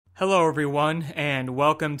Hello, everyone, and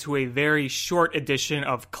welcome to a very short edition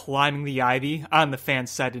of Climbing the Ivy on the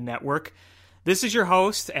Fansided Network. This is your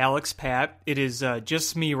host, Alex Pat. It is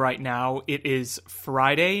just me right now. It is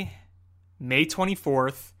Friday, May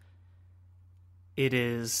 24th. It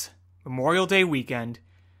is Memorial Day weekend,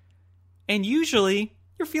 and usually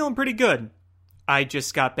you're feeling pretty good. I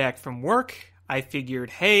just got back from work. I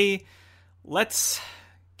figured, hey, let's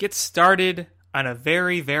get started on a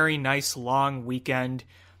very, very nice long weekend.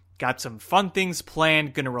 Got some fun things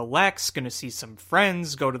planned, gonna relax, gonna see some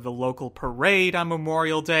friends, go to the local parade on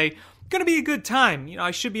Memorial Day. Gonna be a good time.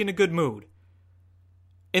 I should be in a good mood.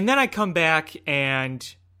 And then I come back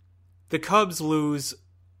and the Cubs lose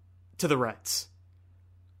to the Reds.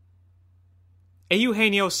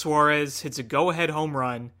 Eugenio Suarez hits a go-ahead home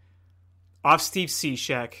run off Steve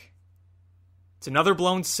Cishek. It's another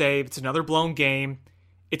blown save. It's another blown game.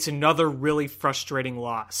 It's another really frustrating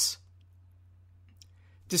loss.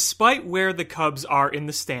 Despite where the Cubs are in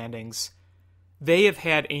the standings, they have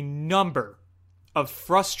had a number of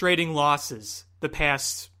frustrating losses the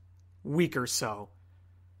past week or so.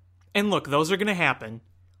 And look, those are going to happen.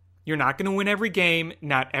 You're not going to win every game.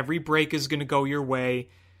 Not every break is going to go your way.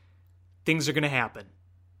 Things are going to happen.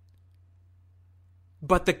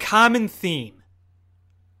 But the common theme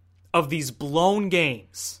of these blown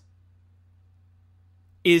games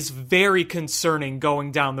is very concerning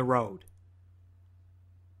going down the road.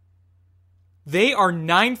 They are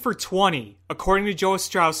 9 for 20, according to Joe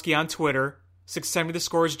Ostrowski on Twitter. 670 The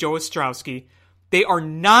Score is Joe Ostrowski. They are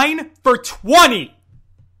 9 for 20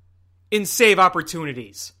 in save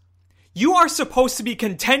opportunities. You are supposed to be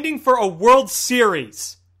contending for a World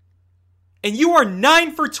Series. And you are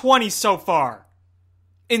 9 for 20 so far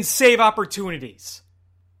in save opportunities.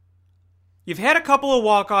 You've had a couple of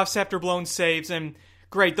walk-offs after blown saves, and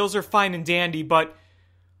great, those are fine and dandy, but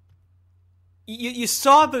you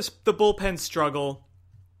saw the bullpen struggle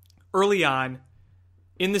early on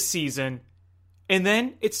in the season, and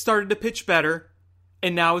then it started to pitch better,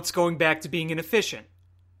 and now it's going back to being inefficient.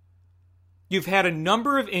 You've had a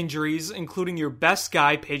number of injuries, including your best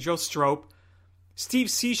guy, Pedro Strop. Steve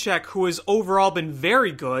Cishek, who has overall been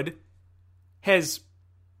very good, has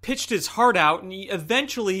pitched his heart out, and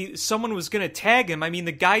eventually someone was going to tag him. I mean,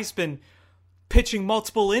 the guy's been pitching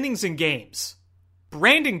multiple innings in games.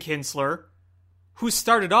 Brandon Kintzler, who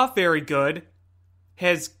started off very good,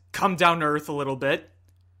 has come down to earth a little bit.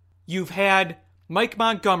 You've had Mike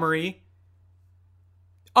Montgomery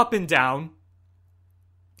up and down.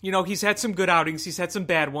 He's had some good outings, he's had some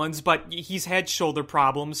bad ones, but he's had shoulder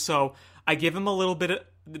problems, so I give him a little bit of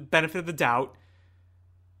the benefit of the doubt.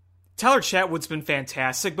 Tyler Chatwood's been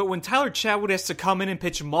fantastic, but when Tyler Chatwood has to come in and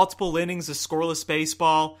pitch multiple innings of scoreless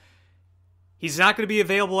baseball, he's not going to be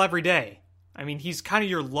available every day. I mean, he's kind of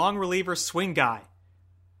your long reliever swing guy.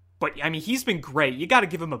 But, he's been great. You got to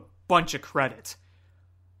give him a bunch of credit.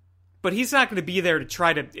 But he's not going to be there to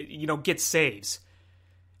try to, get saves.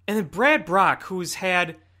 And then Brad Brach, who's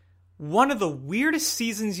had one of the weirdest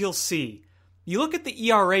seasons you'll see. You look at the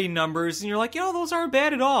ERA numbers and you're like, those aren't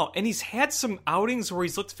bad at all. And he's had some outings where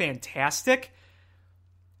he's looked fantastic.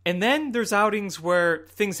 And then there's outings where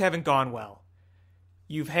things haven't gone well.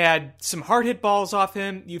 You've had some hard hit balls off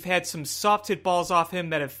him. You've had some soft hit balls off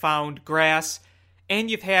him that have found grass. And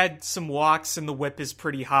you've had some walks and the whip is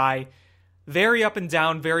pretty high. Very up and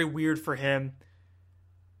down, very weird for him.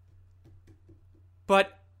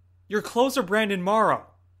 But your closer, Brandon Morrow,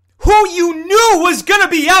 who you knew was going to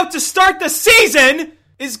be out to start the season,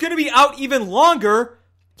 is going to be out even longer.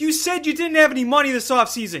 You said you didn't have any money this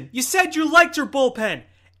offseason. You said you liked your bullpen.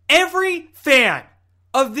 Every fan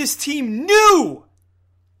of this team knew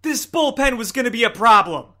this bullpen was going to be a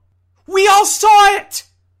problem. We all saw it.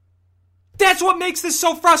 That's what makes this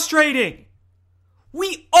so frustrating.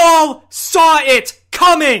 We all saw it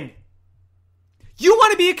coming. You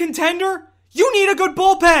want to be a contender? You need a good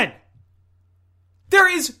bullpen.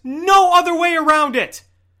 There is no other way around it.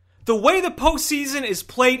 The way the postseason is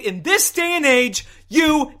played in this day and age,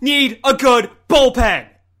 you need a good bullpen.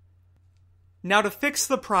 Now, to fix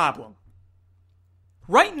the problem,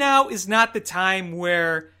 right now is not the time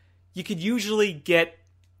where you could usually get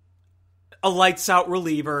a lights-out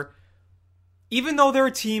reliever, even though there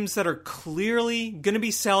are teams that are clearly going to be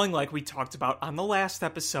selling, like we talked about on the last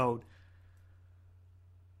episode.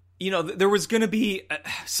 There was going to be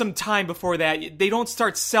some time before that. They don't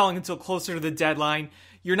start selling until closer to the deadline.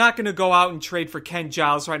 You're not going to go out and trade for Ken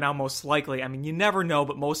Giles right now, most likely. I mean, you never know,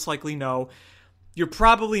 but most likely no. You're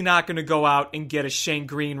probably not going to go out and get a Shane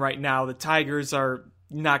Green right now. The Tigers are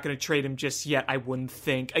not going to trade him just yet, I wouldn't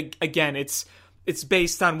think. Again, it's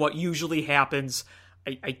based on what usually happens.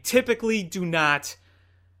 I typically do not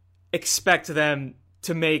expect them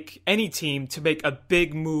to make any team to make a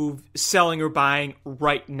big move selling or buying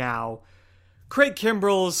right now. Craig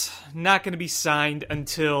Kimbrell's not going to be signed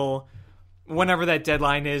until whenever that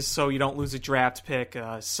deadline is, so you don't lose a draft pick,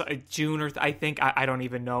 June, or I think, I don't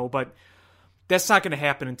even know, but that's not going to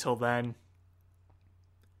happen until then.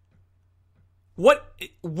 What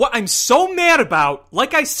I'm so mad about,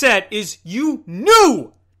 like I said, is you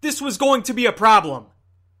knew this was going to be a problem.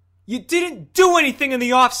 You didn't do anything in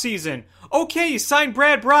the offseason. Okay, you signed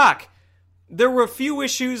Brad Brock. There were a few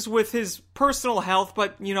issues with his personal health,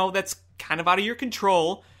 but, that's kind of out of your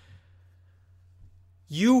control.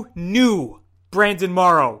 You knew Brandon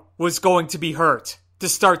Morrow was going to be hurt to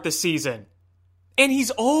start the season. And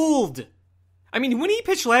he's old. I mean, when he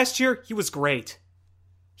pitched last year, he was great.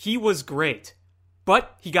 He was great.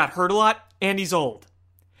 But he got hurt a lot, and he's old.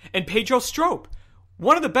 And Pedro Strop,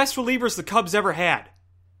 one of the best relievers the Cubs ever had,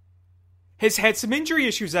 has had some injury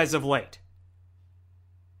issues as of late.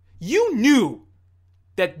 You knew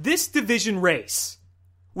that this division race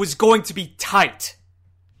was going to be tight.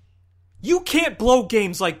 You can't blow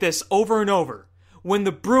games like this over and over when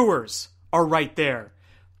the Brewers are right there.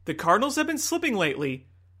 The Cardinals have been slipping lately,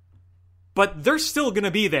 but they're still going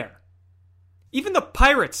to be there. Even the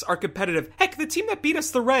Pirates are competitive. Heck, the team that beat us,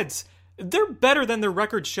 the Reds, they're better than their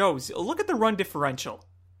record shows. Look at the run differential.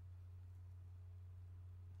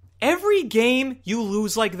 Every game you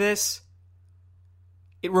lose like this,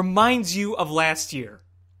 it reminds you of last year.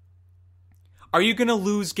 Are you going to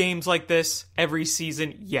lose games like this every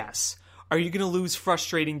season? Yes. Are you going to lose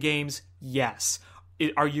frustrating games? Yes.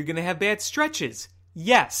 Are you going to have bad stretches?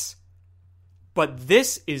 Yes. But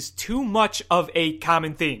this is too much of a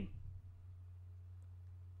common theme.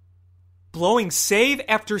 Blowing save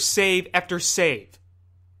after save after save.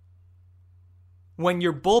 When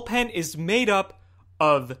your bullpen is made up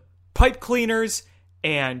of pipe cleaners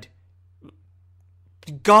and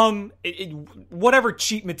gum, whatever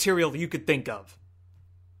cheap material you could think of.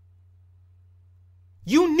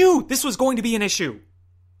 You knew this was going to be an issue.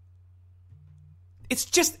 It's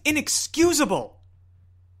just inexcusable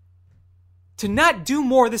to not do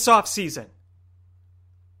more this offseason.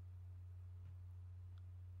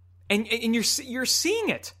 And you're seeing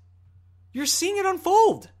it. You're seeing it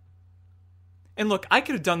unfold. And look, I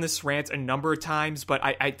could have done this rant a number of times, but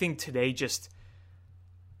I think today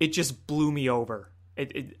it just blew me over.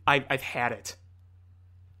 I've had it.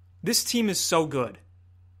 This team is so good.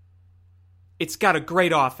 It's got a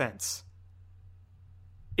great offense.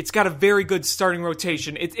 It's got a very good starting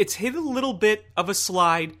rotation. It's hit a little bit of a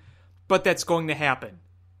slide, but that's going to happen.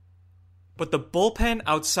 But the bullpen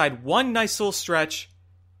outside one nice little stretch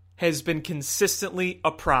has been consistently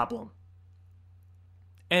a problem.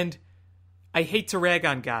 And I hate to rag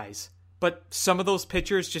on guys, but some of those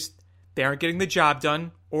pitchers they aren't getting the job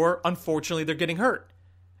done, or unfortunately they're getting hurt.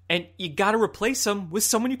 And you got to replace them with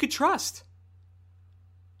someone you could trust.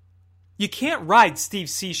 You can't ride Steve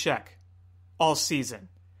Cishek all season.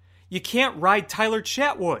 You can't ride Tyler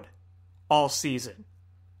Chatwood all season.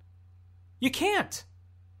 You can't.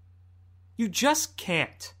 You just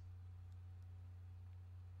can't.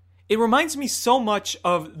 It reminds me so much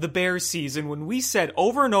of the Bears season when we said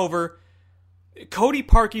over and over, Cody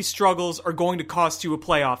Parkey's struggles are going to cost you a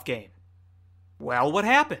playoff game. Well, what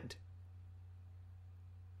happened?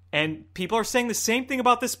 And people are saying the same thing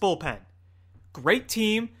about this bullpen. Great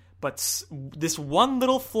team, but this one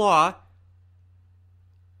little flaw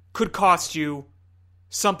could cost you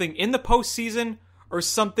something in the postseason or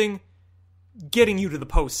something getting you to the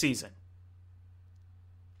postseason.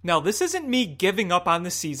 Now, this isn't me giving up on the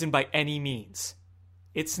season by any means.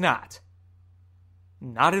 It's not.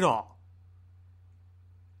 Not at all.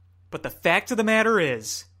 But the fact of the matter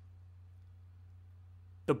is,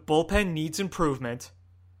 the bullpen needs improvement.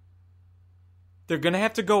 They're going to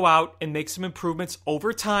have to go out and make some improvements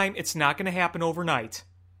over time. It's not going to happen overnight.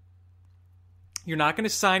 You're not going to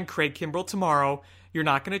sign Craig Kimbrell tomorrow. You're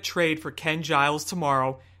not going to trade for Ken Giles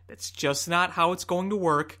tomorrow. That's just not how it's going to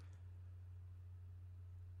work.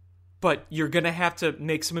 But you're going to have to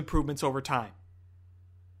make some improvements over time.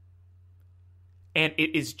 And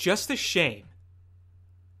it is just a shame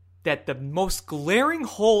that the most glaring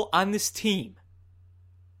hole on this team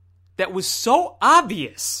that was so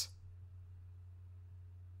obvious,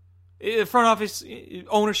 the front office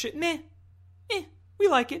ownership, we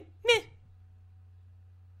like it, meh.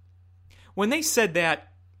 When they said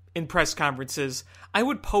that in press conferences, I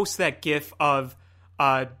would post that gif of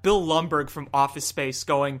Bill Lumbergh from Office Space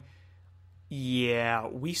going, yeah,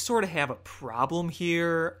 we sort of have a problem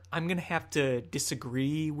here. I'm going to have to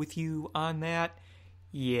disagree with you on that.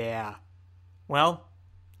 Yeah. Well,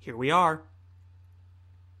 here we are.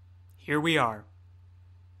 here we are.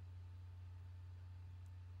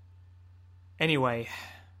 Anyway,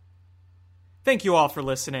 thank you all for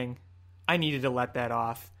listening. I needed to let that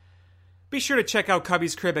off. Be sure to check out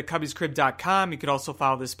Cubby's Crib at cubbyscrib.com. You could also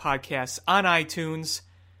follow this podcast on iTunes.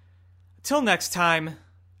 Till next time,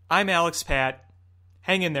 I'm Alex Pat.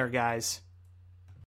 Hang in there, guys.